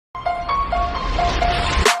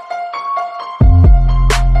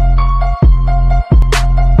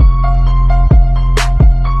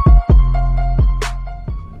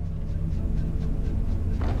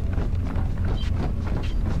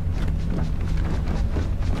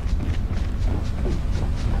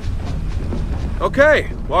Okay,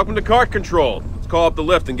 welcome to cart control. Let's call up the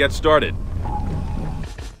lift and get started.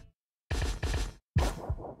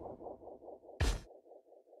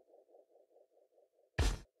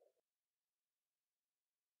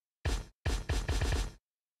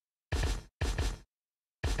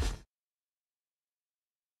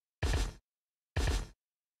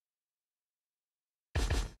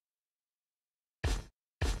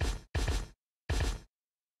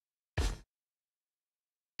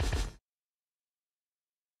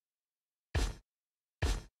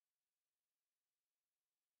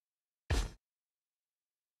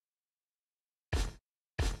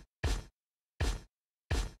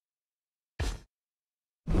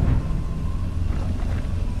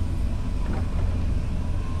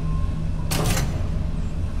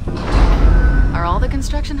 Are all the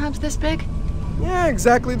construction hubs this big? Yeah,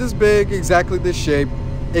 exactly this big, exactly this shape,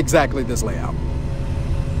 exactly this layout.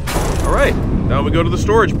 All right, now we go to the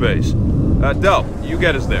storage base. Del, you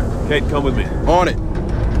get us there. Kate, come with me. On it.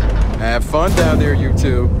 Have fun down there, you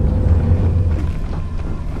two.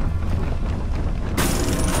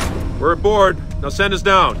 We're aboard. Now send us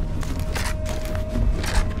down.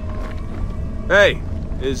 Hey,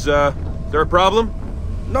 is there a problem?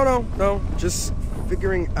 No. Just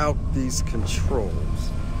figuring out these controls.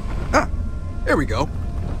 Ah, there we go.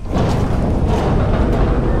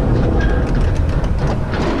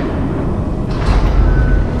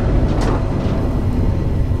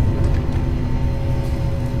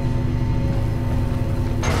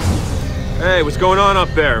 Hey, what's going on up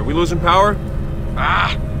there? We losing power?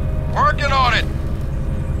 Working on it!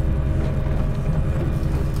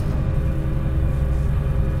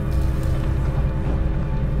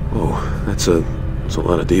 Oh, that's a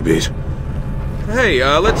lot of dBs. Hey,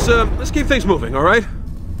 let's keep things moving, all right?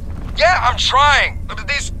 Yeah, I'm trying!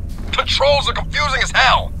 These controls are confusing as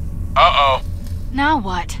hell! Uh-oh. Now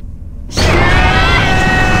what?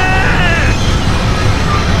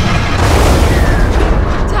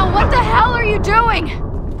 Del, what the hell are you doing?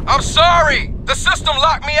 I'm sorry! The system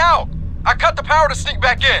locked me out! I cut the power to sneak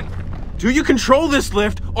back in! Do you control this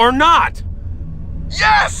lift or not?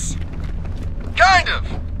 Yes! Kind of!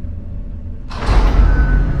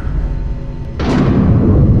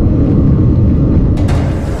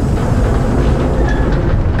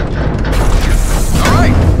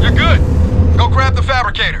 Alright, you're good. Go grab the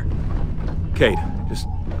fabricator. Kate, just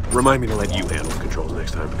remind me to let you handle the controls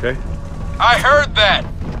next time, okay? I heard that!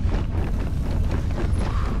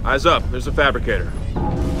 Eyes up, there's the fabricator.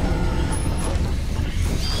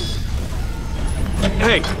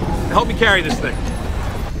 Hey, help me carry this thing.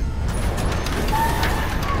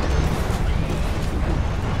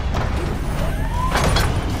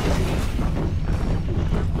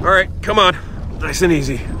 All right, come on. Nice and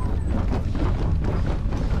easy.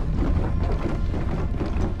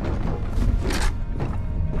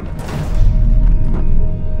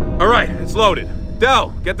 All right, it's loaded. Del,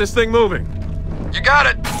 get this thing moving. You got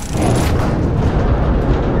it!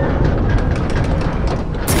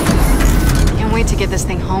 Can't wait to get this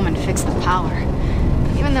thing home and fix the power.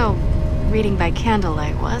 Even though reading by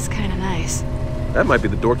candlelight was kind of nice. That might be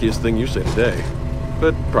the dorkiest thing you say today,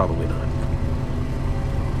 but probably not.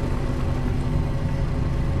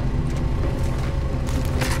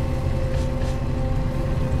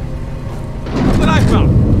 Look what I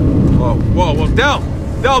found! Whoa, Del!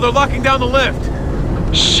 Del, they're locking down the lift!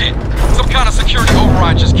 Shit! Some kind of security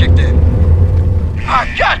override just kicked in. Ah,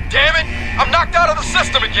 god damn it! I'm knocked out of the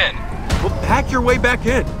system again! Well, pack your way back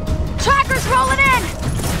in. Trackers rolling in!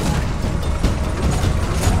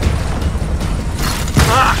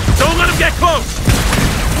 Don't let him get close!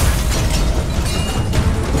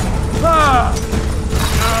 Whoa!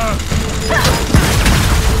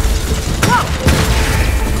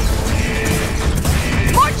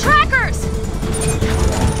 More trackers!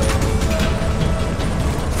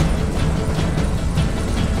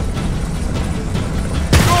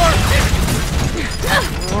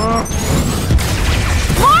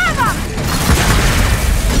 More of them!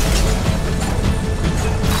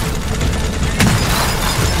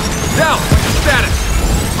 Del, what's your status?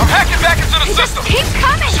 I'm hacking back into the system! Keep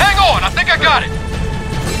coming! Just hang on, I think I got it!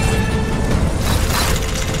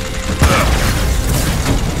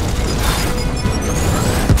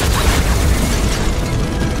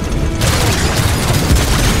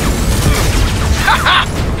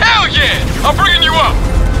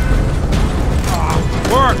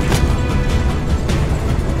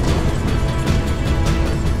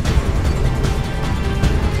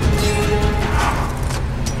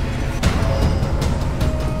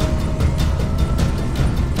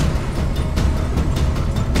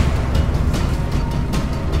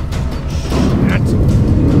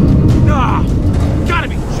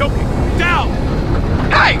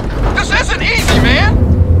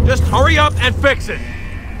 fix it!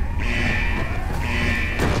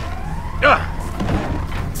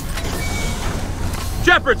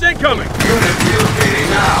 Shepard's incoming! Unit relocating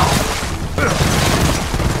now.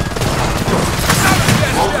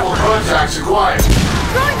 Multiple contacts acquired.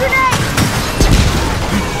 Throwing grenade!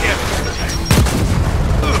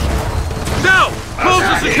 Now! Close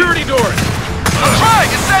the security doors! I'm trying!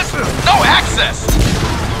 It says no access!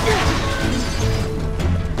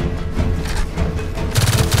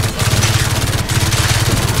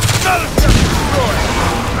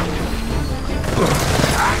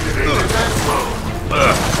 Activate defense mode.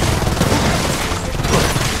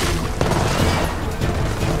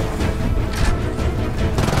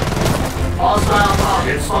 Hostile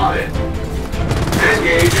target spotted.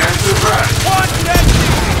 Engage and suppress. Watch that!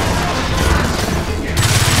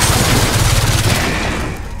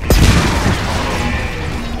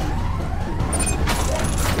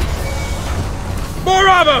 More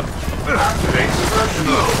of them! Activate suppression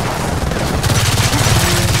mode.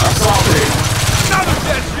 Assaulting. Another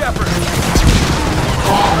dead Shepard!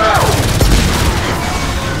 Call battle.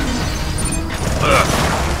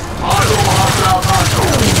 Auto hostile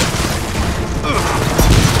console.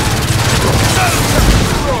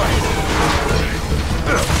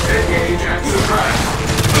 Engage and suppress.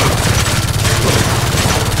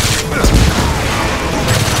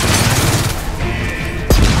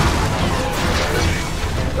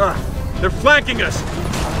 They're flanking us!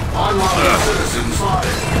 Online citizen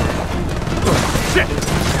spotted. Shit!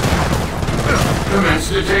 Commence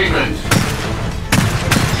detainment.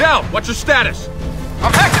 Dell, what's your status?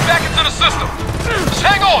 I'm hacked it back into the system. Just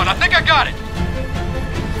hang on, I think I got it.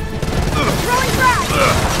 Throwing frag!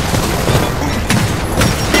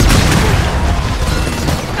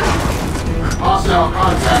 Hostile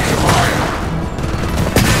contact acquired.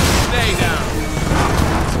 Stay down.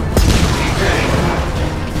 Detained.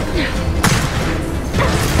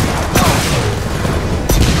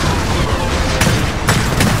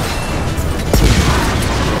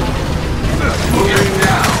 Moving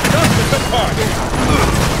now.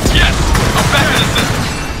 Yes, I'm back in the system.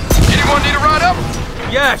 Anyone need a ride up?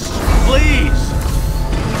 Yes, please!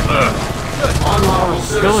 Unlawful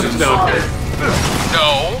citizen down spotted. No,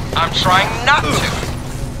 I'm trying not to.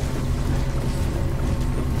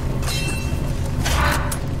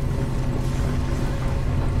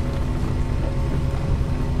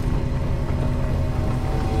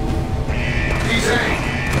 Detained.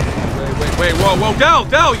 Wait, whoa,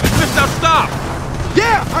 Dell, you missed our stop!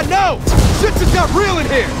 Yeah, I know! Shit just got real in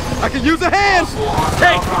here! I can use a hand!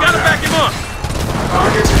 Hey, you gotta back him up!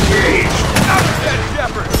 Targets engaged. Another dead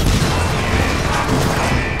Shepard!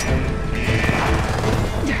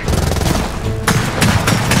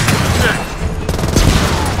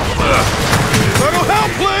 Little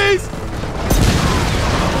help, please!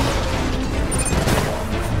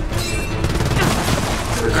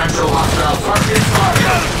 Potential hostile target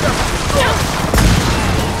spotted.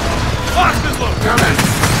 Box is low!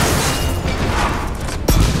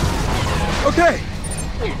 Okay.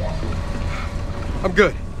 I'm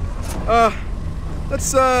good.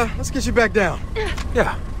 Let's get you back down.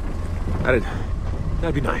 Yeah, that'd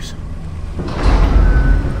be nice.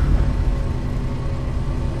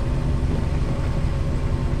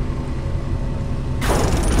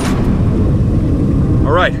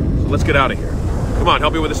 All right, so let's get out of here. Come on,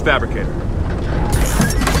 help me with this fabricator.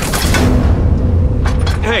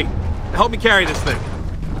 Hey, help me carry this thing.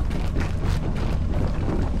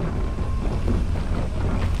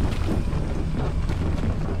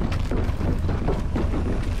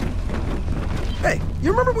 Hey,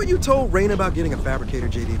 you remember what you told Rain about getting a fabricator,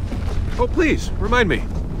 JD? Oh, please, remind me.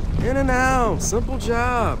 In and out, simple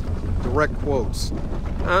job. Direct quotes.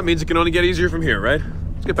 That means it can only get easier from here, right?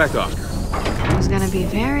 Let's get back to Oscar. He's gonna be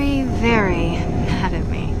very, very mad at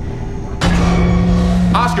me.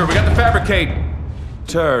 Oscar, we got the fabricator.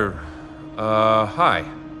 Hi.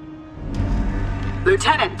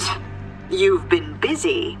 Lieutenant, you've been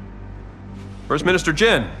busy. First Minister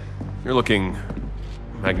Jin, you're looking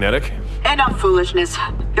magnetic. Enough foolishness.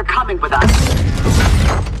 You're coming with us.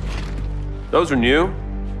 Those are new,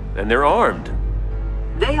 and they're armed.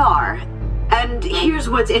 They are. And here's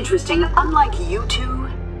what's interesting. Unlike you two,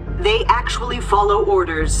 they actually follow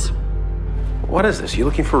orders. What is this? You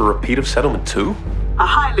looking for a repeat of Settlement 2? A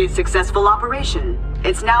highly successful operation.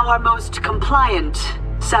 It's now our most compliant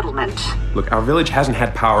settlement. Look, our village hasn't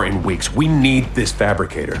had power in weeks. We need this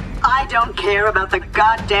fabricator. I don't care about the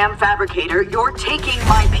goddamn fabricator. You're taking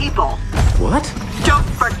my people. What? Don't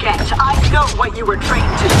forget, I know what you were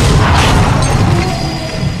trained to do.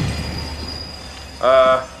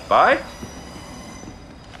 Bye?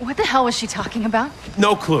 What the hell was she talking about?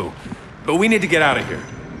 No clue. But we need to get out of here.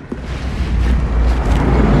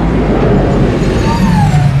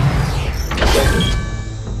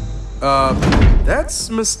 That's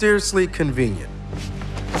mysteriously convenient.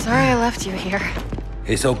 Sorry I left you here.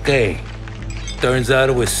 It's okay. Turns out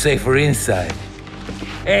it was safer inside.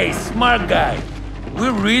 Hey, smart guy.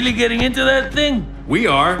 We're really getting into that thing? We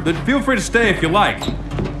are, but feel free to stay if you like.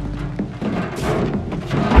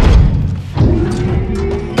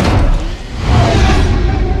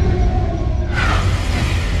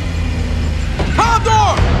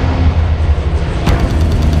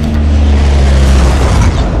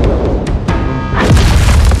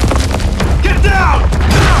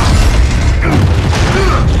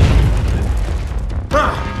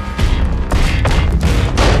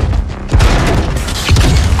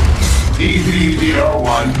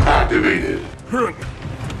 Activated.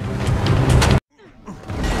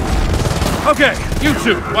 Okay, you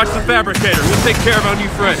two, watch the fabricator. We'll take care of our new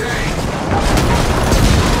friend.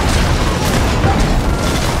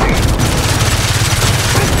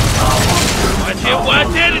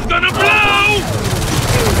 Watch it, it's gonna blow!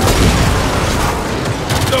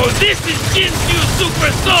 So this is Jin's new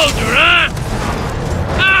super soldier, huh?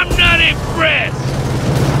 I'm not impressed!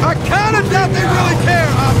 I kinda doubt they really care,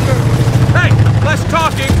 Oscar! Hey, less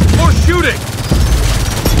talking, more shooting!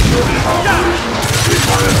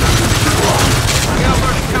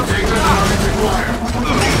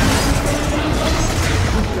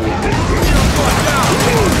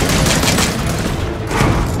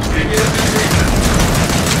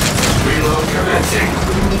 Reload commencing.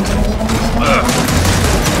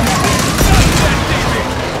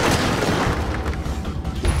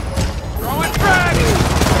 Throwing frag!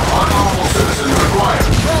 On-normal citizens required.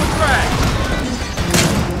 Throwing frag!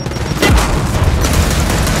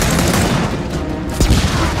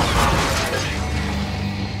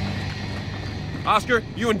 Oscar,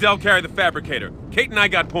 you and Del carry the fabricator. Kate and I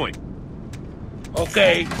got point.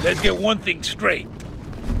 Okay, let's get one thing straight.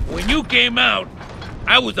 When you came out,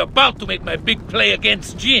 I was about to make my big play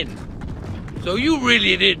against Jin. So you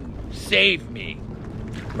really didn't save me,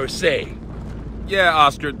 per se. Yeah,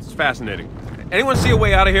 Oscar, it's fascinating. Anyone see a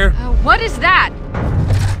way out of here? What is that?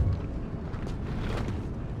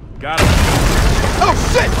 Got it. Oh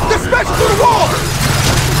shit! They're smashing through the wall!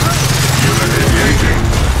 Unit engaging.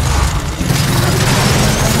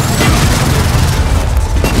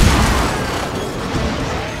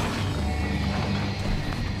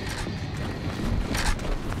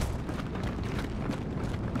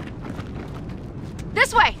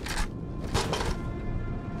 This way!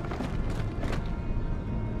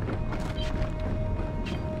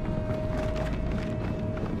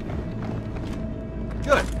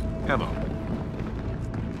 Good. Ammo.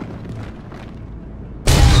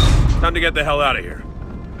 Time to get the hell out of here.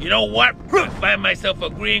 You know what? I find myself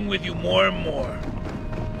agreeing with you more and more.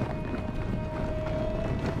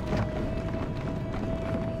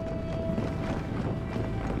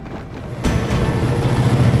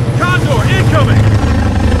 Condor, incoming!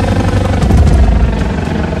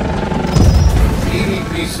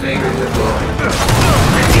 Peacemaker deployed.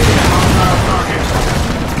 Engaging hostile target.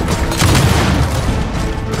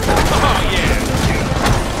 Oh, yeah!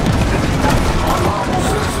 On-normal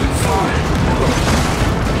citizens spotted.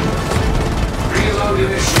 Reload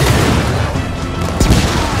initiated.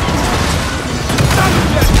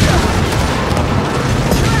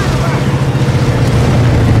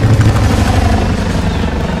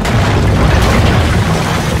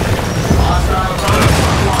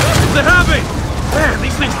 What's it happening? Man,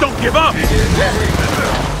 these things don't give up!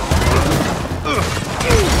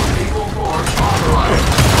 Equal force authorized.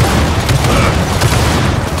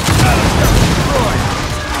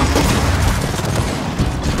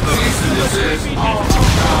 Cease and desist all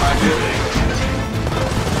hostile activity.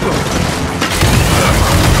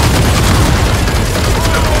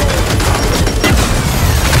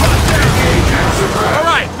 Engage and suppress. All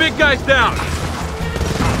right, big guy's down.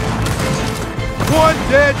 One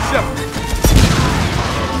dead shot.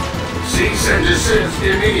 Cease and desist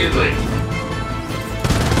immediately.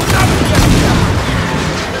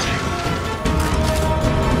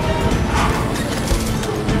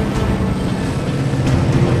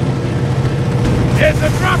 There's a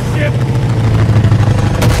dropship!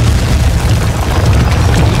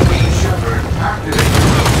 Shepherd activated.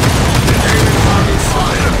 Containment target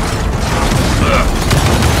spotted.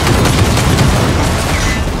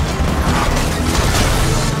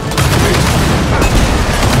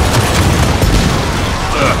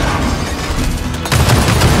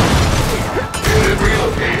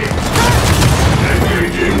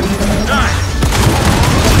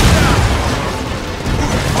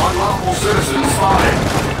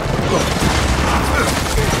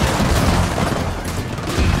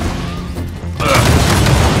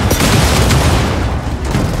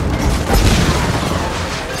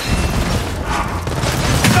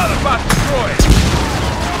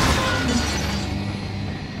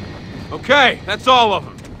 Okay, that's all of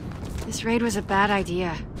them. This raid was a bad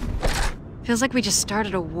idea. Feels like we just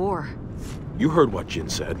started a war. You heard what Jin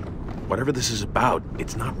said. Whatever this is about,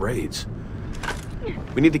 it's not raids.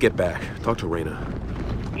 We need to get back. Talk to Reyna.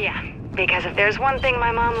 Yeah, because if there's one thing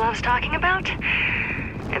my mom loves talking about,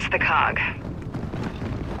 it's the cog.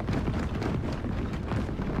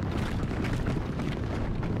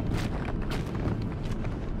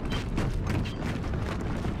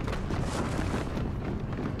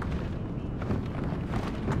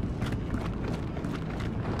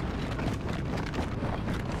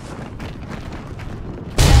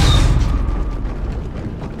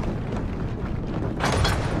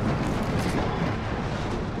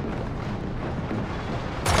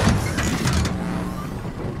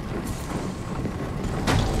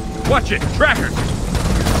 Watch it! Tracker!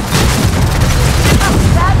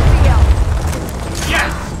 That's real!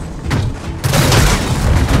 Yes!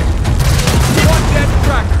 One dead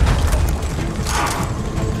tracker!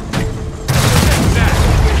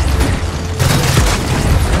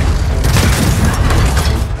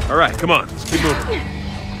 Alright, come on, let's keep moving.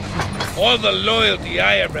 All the loyalty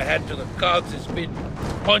I ever had to the cogs has been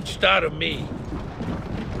punched out of me.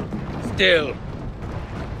 Still,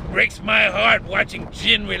 breaks my heart watching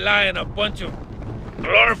Jin rely on a bunch of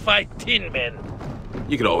glorified tin men.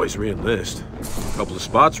 You could always re-enlist. A couple of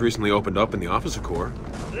spots recently opened up in the officer corps.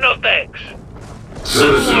 No thanks.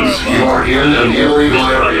 Citizens, you are in an illegal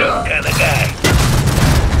area. Kind of guy.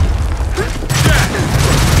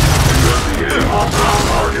 Investigate hostile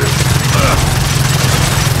target.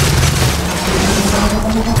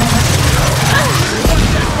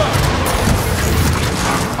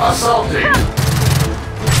 Assaulting.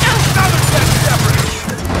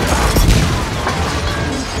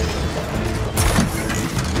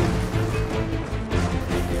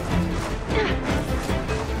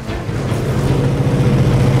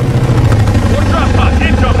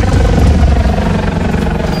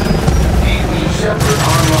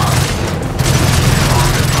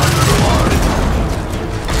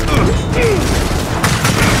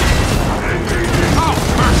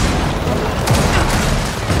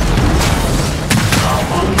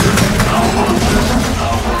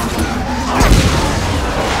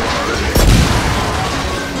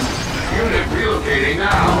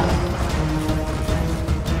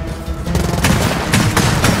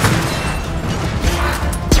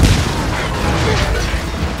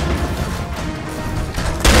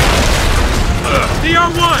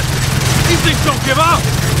 DR1! These things don't give up!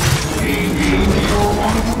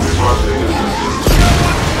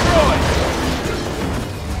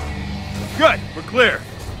 Good, we're clear.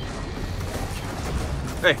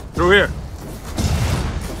 Hey, through here.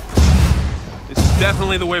 This is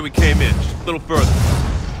definitely the way we came in, just a little further.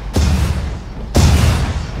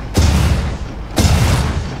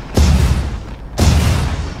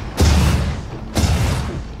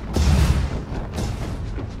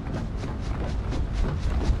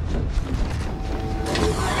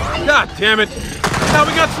 God damn it! Now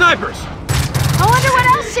we got snipers! I wonder what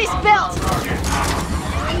else she's built!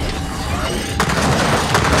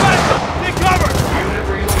 Take cover!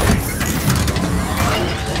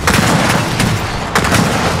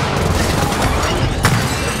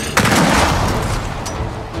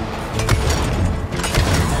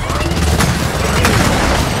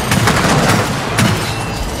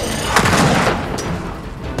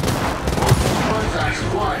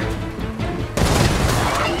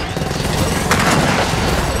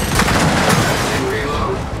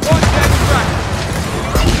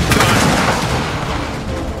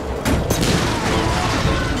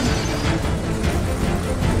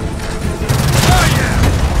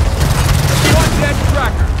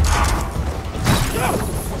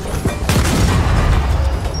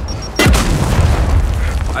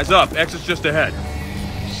 Eyes up, exit's just ahead.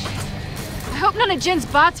 I hope none of Jin's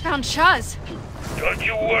bots found Chuz. Don't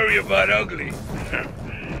you worry about Ugly.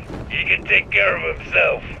 He can take care of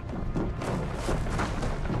himself.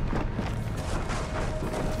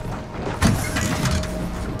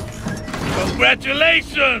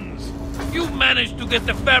 Congratulations! You managed to get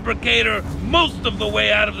the fabricator most of the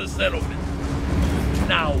way out of the settlement.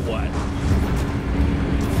 Now what?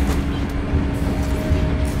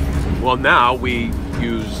 Well, now we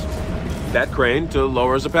use that crane to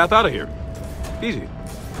lower us a path out of here. Easy.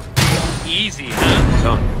 Easy, huh?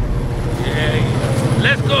 Done. Yeah.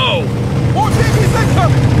 Let's go! More DBs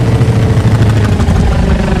incoming!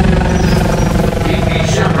 DB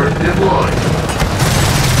Shepard deployed.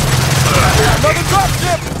 Another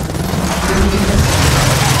dropship!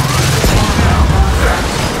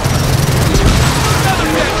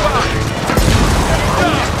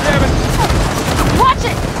 Watch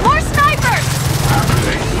it! More snipers!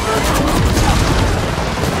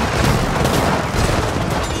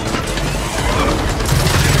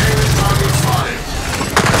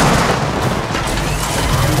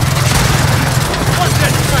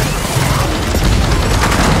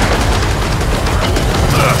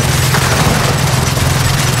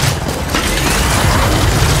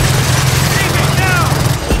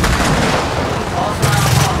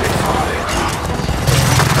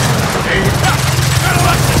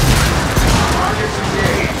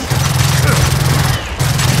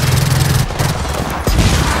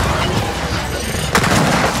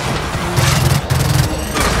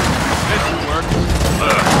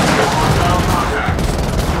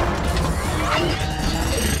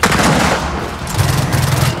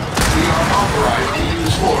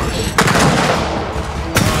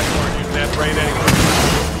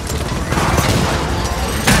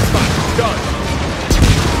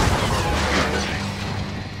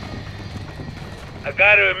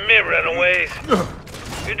 Gotta admit, Runaways,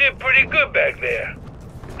 you did pretty good back there.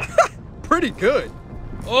 Pretty good.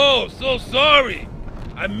 Oh, so sorry.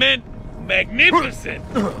 I meant magnificent.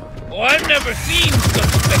 Oh, I've never seen such a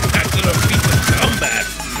spectacular feat of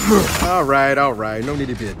combat. All right. No need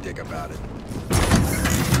to be a dick about it.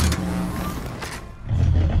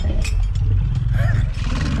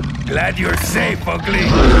 Glad you're safe, Ugly.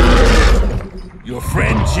 Your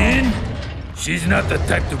friend Jin? She's not the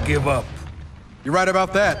type to give up. You're right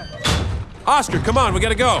about that. Oscar, come on, we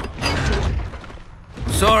gotta go.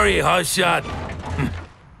 Sorry, Hotshot.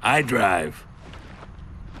 I drive.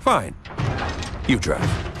 Fine. You drive.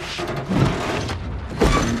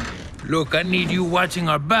 Look, I need you watching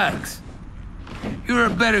our backs. You're a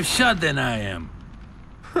better shot than I am.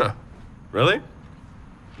 Huh. Really?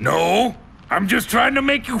 No, I'm just trying to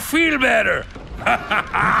make you feel better.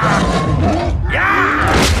 Yeah!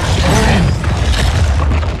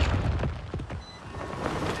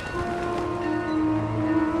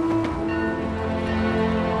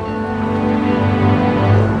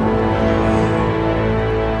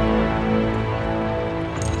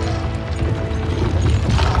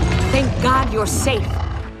 Thank God you're safe.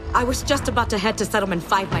 I was just about to head to Settlement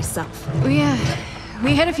 5 myself. We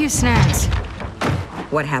hit a few snags.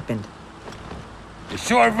 What happened? The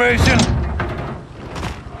short version,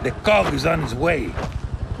 the cog is on its way.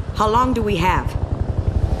 How long do we have?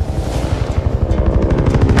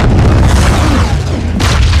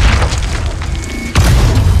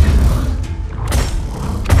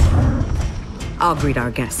 I'll greet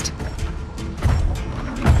our guest.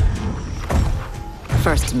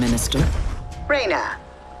 First Minister. Reyna,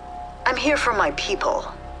 I'm here for my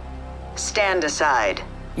people. Stand aside.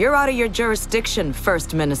 You're out of your jurisdiction,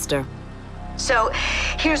 First Minister. So,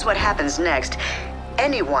 here's what happens next.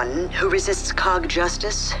 Anyone who resists COG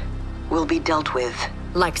justice will be dealt with.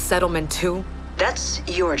 Like Settlement 2? That's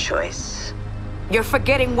your choice. You're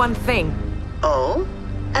forgetting one thing. Oh?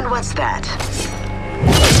 And what's that?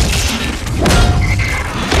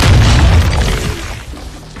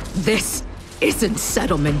 This isn't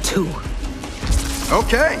Settlement 2.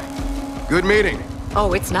 Okay. Good meeting.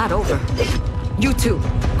 Oh, it's not over. You two,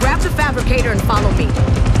 grab the fabricator and follow me.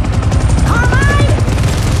 Carmine!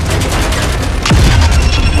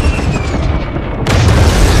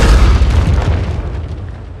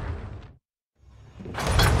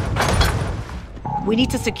 We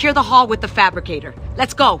need to secure the hall with the fabricator.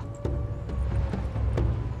 Let's go.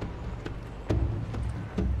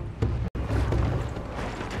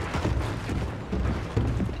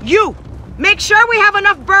 You! Make sure we have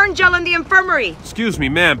enough burn gel in the infirmary! Excuse me,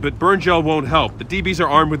 ma'am, but burn gel won't help. The DBs are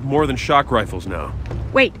armed with more than shock rifles now.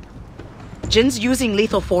 Wait. Jin's using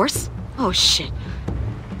lethal force? Oh shit.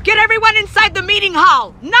 Get everyone inside the meeting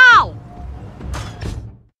hall! Now!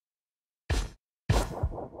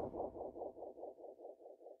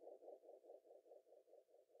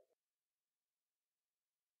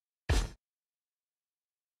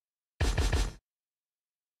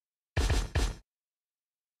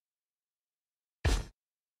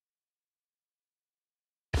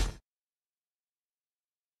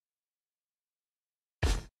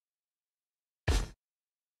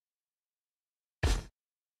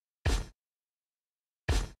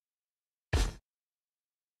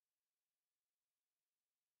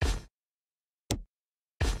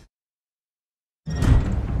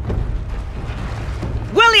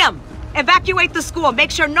 William! Evacuate the school.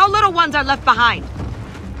 Make sure no little ones are left behind.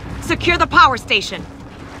 Secure the power station.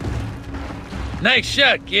 Nice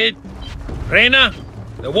shot, kid. Reyna,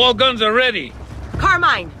 the wall guns are ready.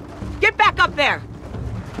 Carmine, get back up there.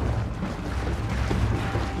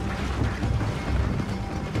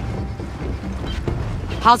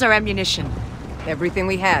 How's our ammunition? Everything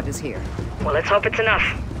we have is here. Well, let's hope it's enough.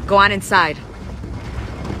 Go on inside.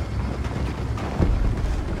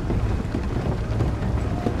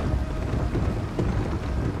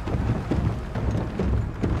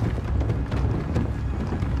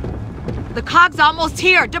 The cog's almost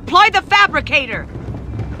here! Deploy the fabricator!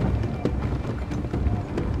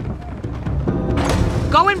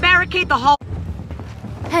 Go and barricade the hall.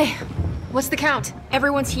 Hey, what's the count?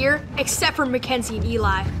 Everyone's here, except for Mackenzie and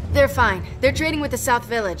Eli. They're fine. They're trading with the South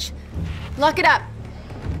Village. Lock it up.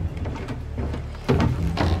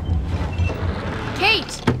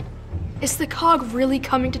 Kate! Is the cog really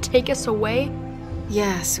coming to take us away?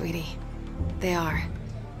 Yeah, sweetie. They are.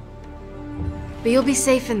 But you'll be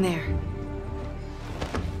safe in there.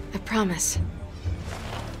 I promise.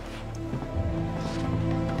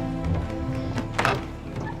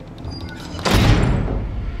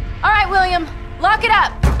 All right, William. Lock it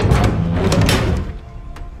up!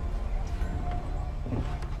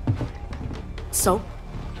 So,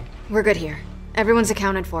 We're good here. Everyone's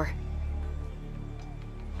accounted for.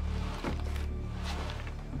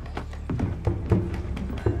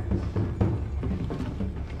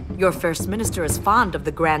 Your First Minister is fond of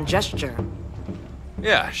the grand gesture.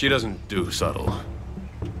 Yeah, she doesn't do subtle.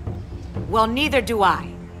 Well, neither do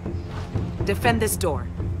I. Defend this door,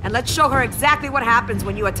 and let's show her exactly what happens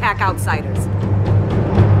when you attack outsiders.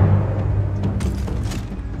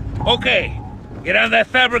 Okay, get on that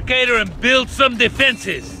fabricator and build some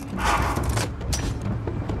defenses.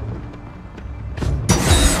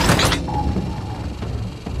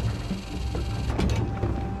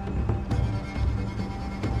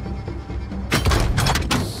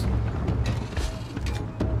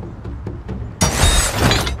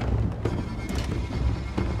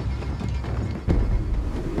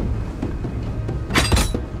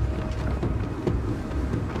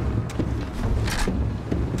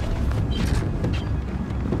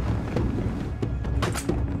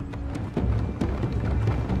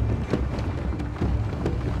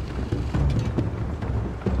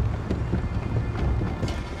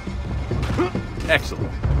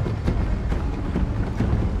 Excellent.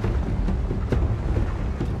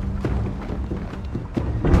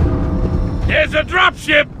 There's a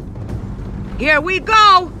dropship! Here we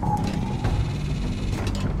go!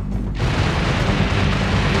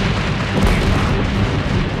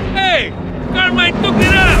 Hey! Carmine took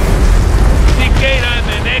it out! Indicate I'm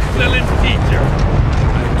an excellent teacher.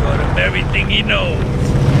 I taught him everything he knows.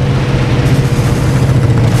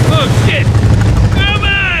 Oh shit!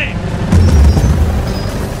 Carmine!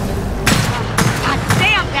 God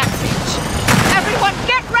damn that bitch! Everyone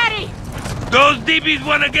get ready! Those DBs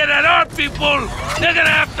wanna get at our people! They're gonna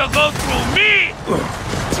have to go through me!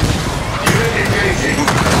 Engaging.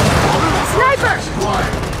 Sniper!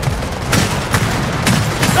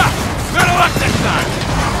 Better luck this time!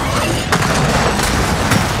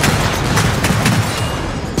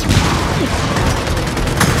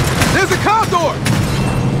 There's a condor!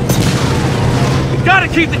 We gotta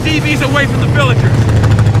keep the DBs away from the villagers!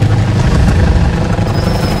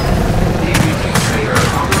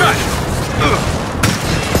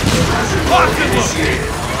 One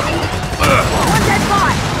dead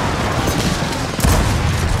bot!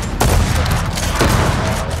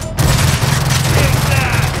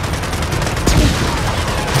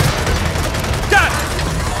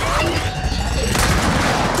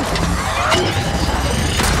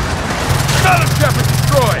 Another Shepherd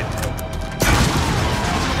destroyed!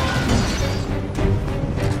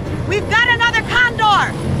 We've got another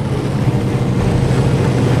condor!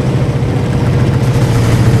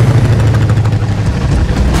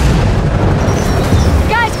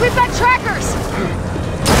 Guys, we've got trackers!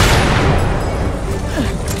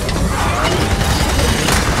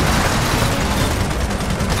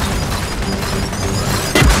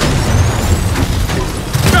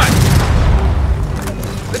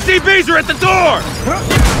 The DBs are at the door!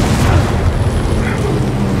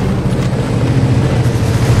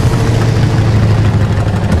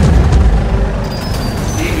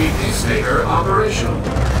 DB Peacemaker operational.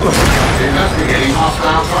 Investigating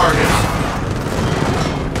hostile targets.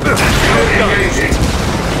 Engaging.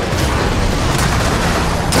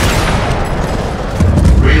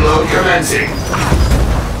 Reload commencing.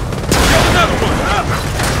 Another one!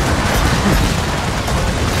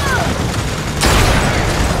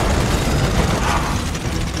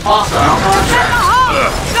 Hostile contact.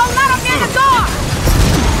 Don't let them near the door!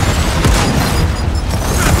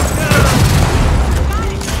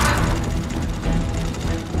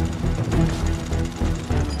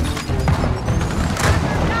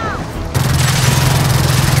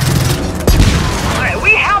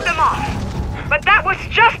 We held them off. But that was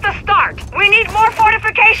just the start. We need more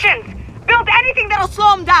fortifications. Build anything that'll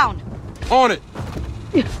slow them down. On it!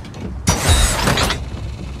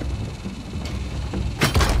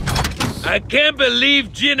 I can't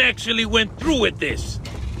believe Jin actually went through with this.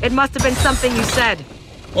 It must have been something you said.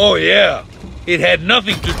 Oh yeah, it had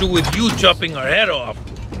nothing to do with you chopping our head off.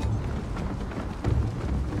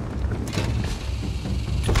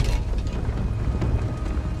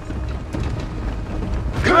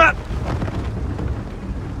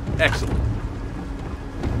 Excellent.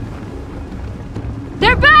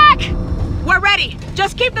 They're back! We're ready.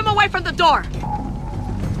 Just keep them away from the door.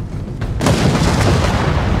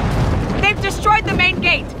 They've destroyed the main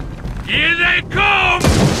gate. Here they come!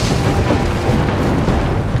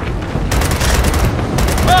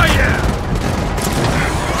 Oh yeah!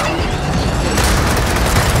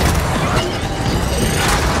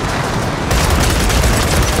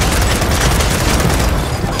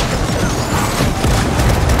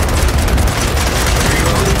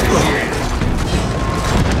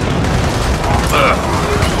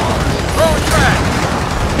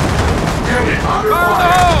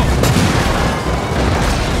 required.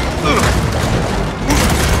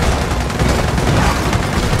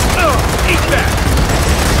 Eat that!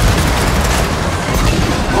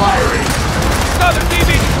 Firing. Another DB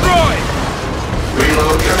destroyed!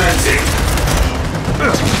 Reload commencing.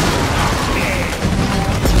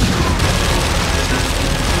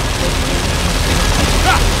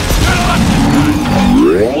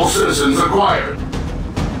 All citizens acquired.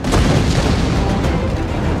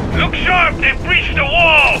 Look sharp, they breached the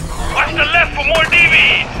wall! Watch the left for more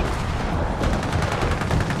DBs!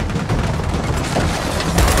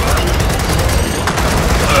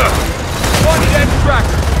 One dead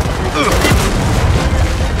tracker!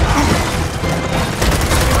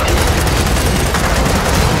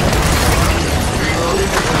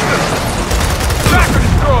 Tracker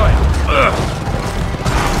destroyed!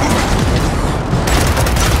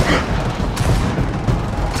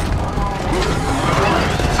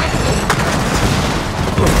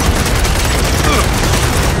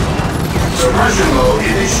 Suppression mode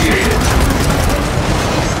initiated.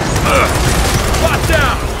 Spot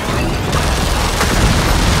down!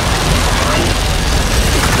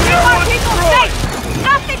 We want people safe!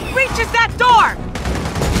 Nothing breaches that door!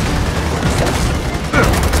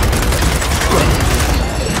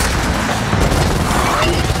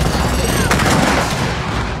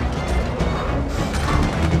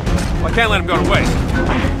 Well, I can't let him go to waste.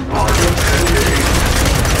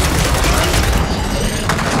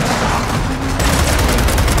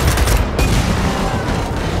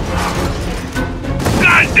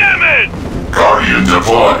 God damn it! Guardian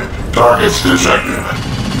deployed. Targets detected.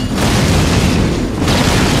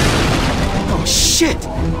 Oh, shit!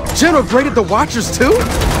 General graded the Watchers, too?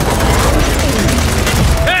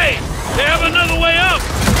 Hey! They have another way up!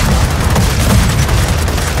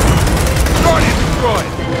 Guardian destroyed!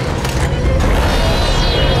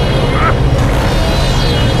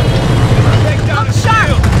 Take down the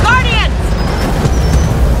shield! Guardians!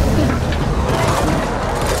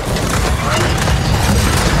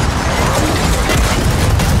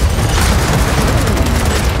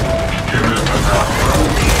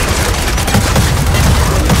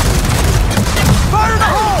 Fire in the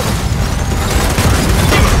hole!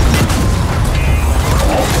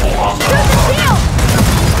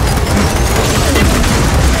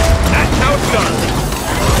 That's how it's done!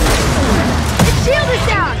 The shield is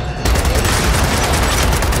down!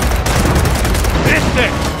 This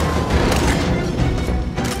thing!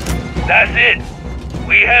 That's it!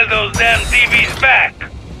 We held those damn DBs back!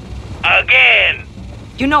 Again!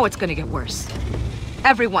 You know it's gonna get worse.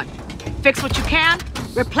 Everyone, fix what you can,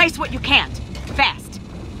 replace what you can't. Fast.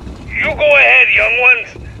 You go ahead, young ones.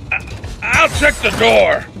 I'll check the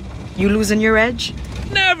door. You losing your edge?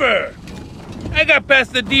 Never! I got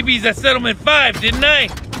past the DBs at Settlement 5, didn't I?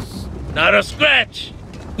 Not a scratch.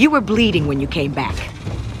 You were bleeding when you came back.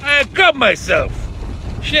 I cut myself.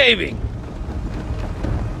 Shaving.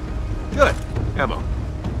 Good. Ammo.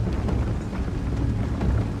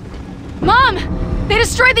 Mom! They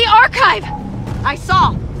destroyed the archive! I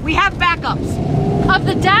saw. We have backups. Of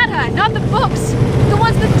the data, not the books. The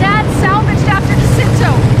ones that Dad salvaged after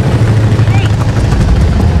Jacinto. Hey!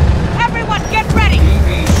 Everyone, get ready!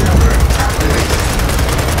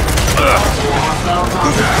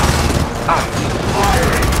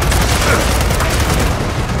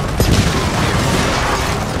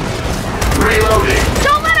 Reloading.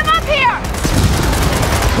 Don't let him up here!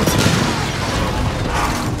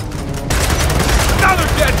 Another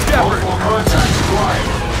dead shepherd! Multiple contacts acquired.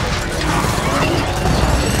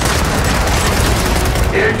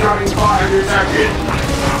 Incoming fire detected.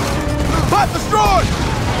 Bot destroyed!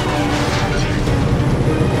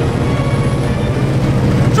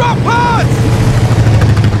 Drop pods!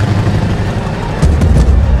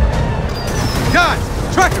 Guys,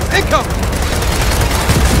 trackers incoming!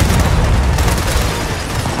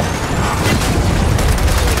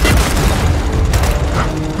 I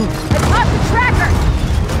caught the tracker!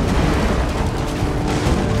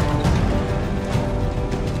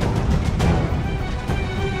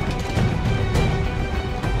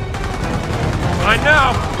 Right now.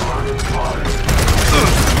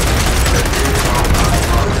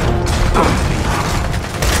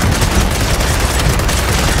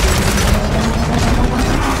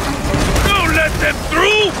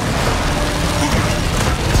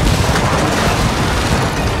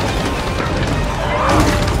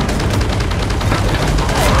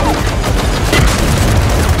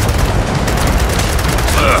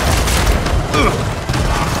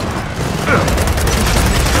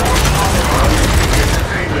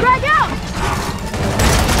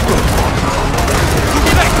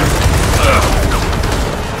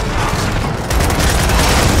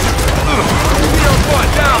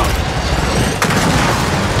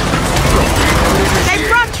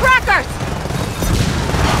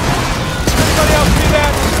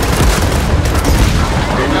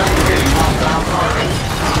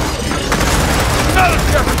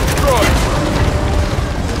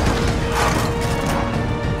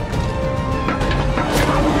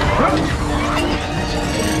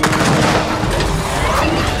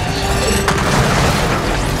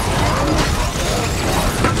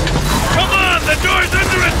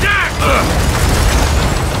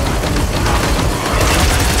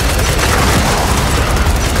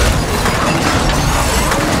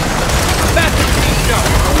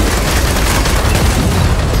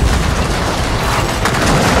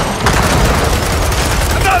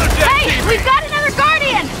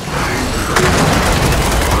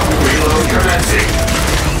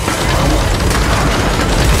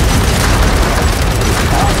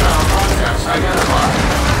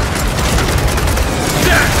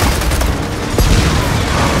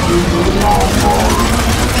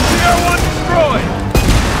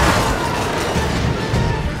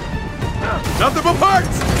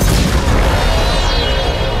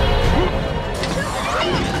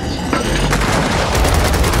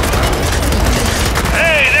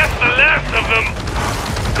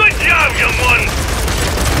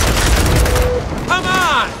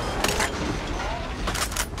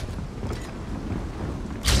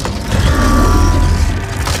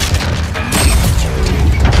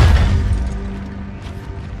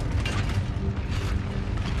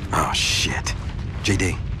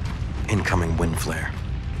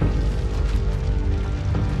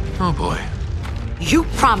 Oh boy. You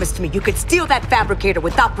promised me you could steal that fabricator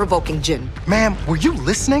without provoking Jin. Ma'am, were you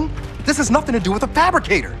listening? This has nothing to do with a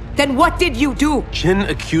fabricator. Then what did you do? Jin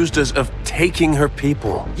accused us of taking her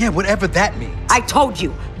people. Yeah, whatever that means. I told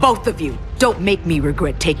you, both of you, don't make me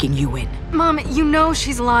regret taking you in. Mom, you know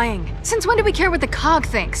she's lying. Since when do we care what the COG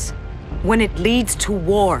thinks? When it leads to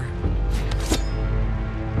war.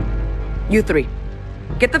 You three,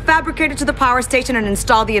 get the fabricator to the power station and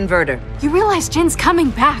install the inverter. You realize Jin's coming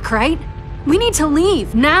back, right? We need to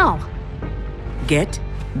leave, now. Get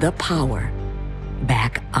the power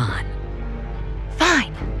back on.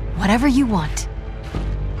 Fine. Whatever you want.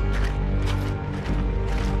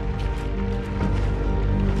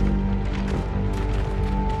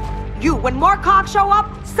 You, when more cogs show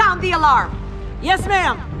up, sound the alarm. Yes,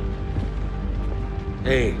 ma'am.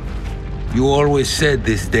 Hey, you always said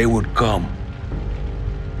this day would come.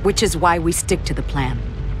 Which is why we stick to the plan.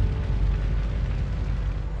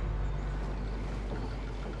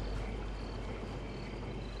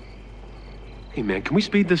 Hey man, can we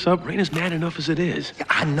speed this up? Rain is mad enough as it is. Yeah,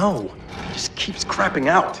 I know. It just keeps crapping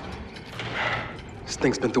out. This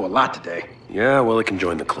thing's been through a lot today. Yeah, well, it can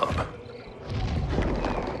join the club.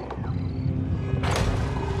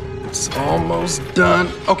 It's almost done.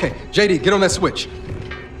 Okay, JD, get on that switch.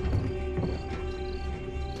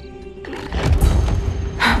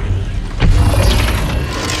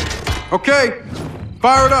 Okay,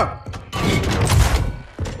 fire it up.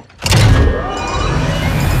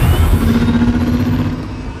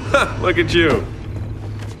 Look at you.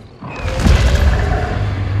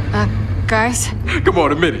 Guys? Come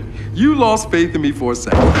on, admit it. You lost faith in me for a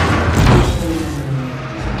second.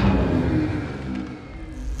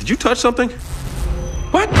 Did you touch something?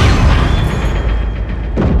 What?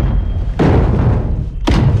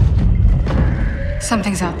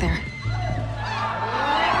 Something's out there.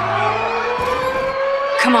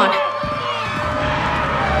 Come on.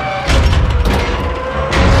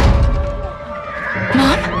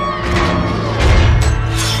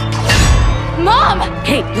 Mom!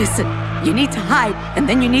 Hey, listen. You need to hide, and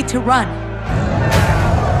then you need to run.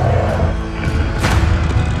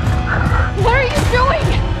 What are you doing?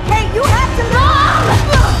 Hey, you have to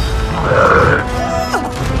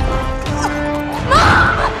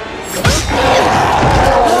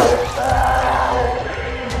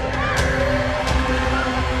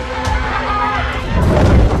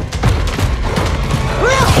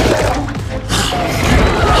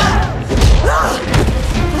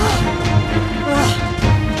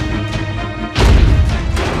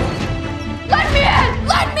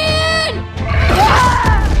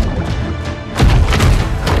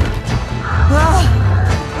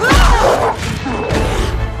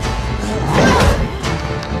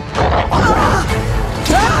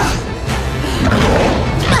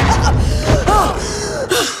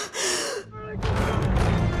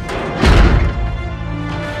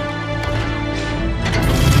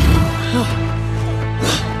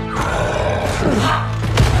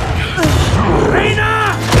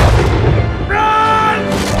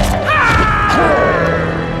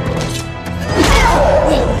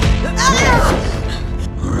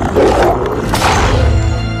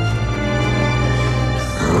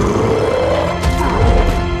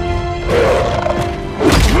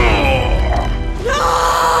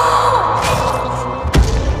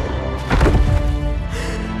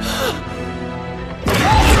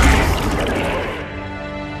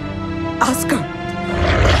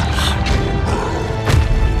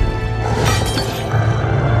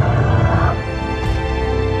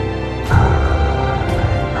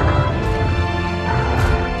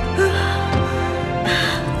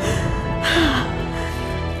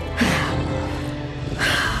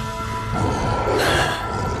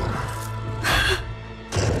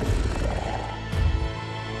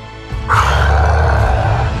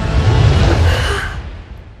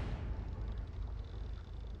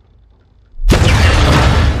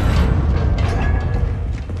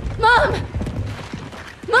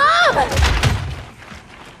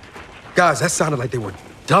Guys, that sounded like there were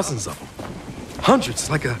dozens of them. Hundreds,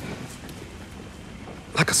 like a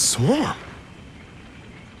swarm.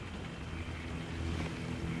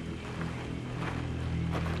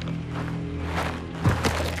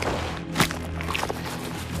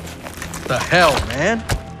 The hell, man?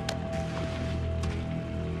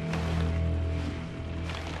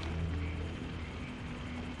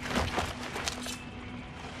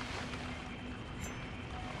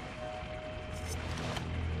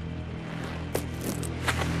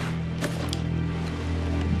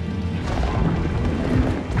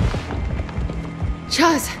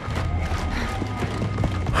 Chuz!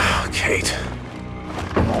 Kate.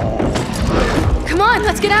 Come on! on,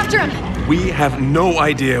 let's get after him! We have no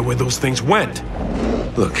idea where those things went.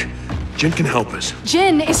 Look, Jin can help us.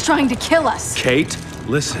 Jin is trying to kill us. Kate,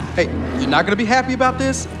 listen. Hey, you're not gonna be happy about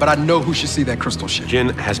this, but I know who should see that crystal shit. Jin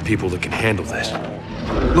has people that can handle this.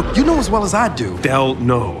 Look, you know as well as I do They'll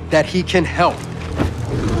know. that he can help.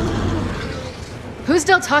 Who's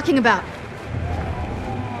Del talking about?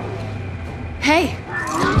 Hey!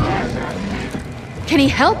 Can he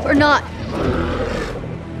help or not?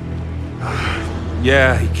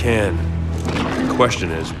 Yeah, he can. The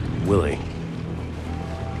question is, will he?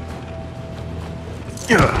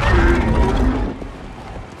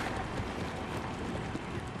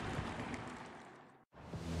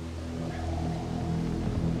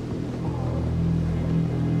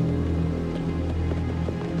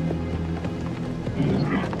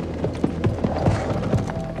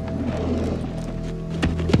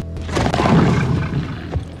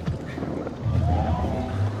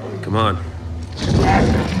 Come on.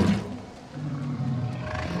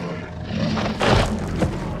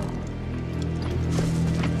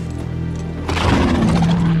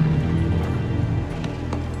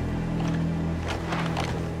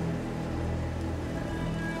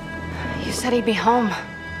 You said he'd be home.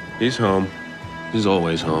 He's home. He's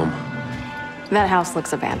always home. That house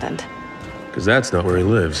looks abandoned. Because that's not where he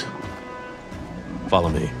lives. Follow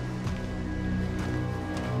me.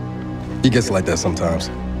 He gets like that sometimes.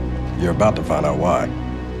 You're about to find out why.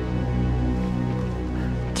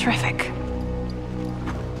 Terrific.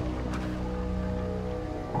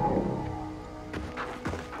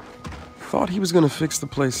 Thought he was gonna fix the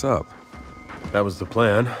place up. That was the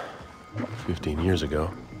plan. 15 years ago.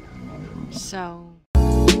 So,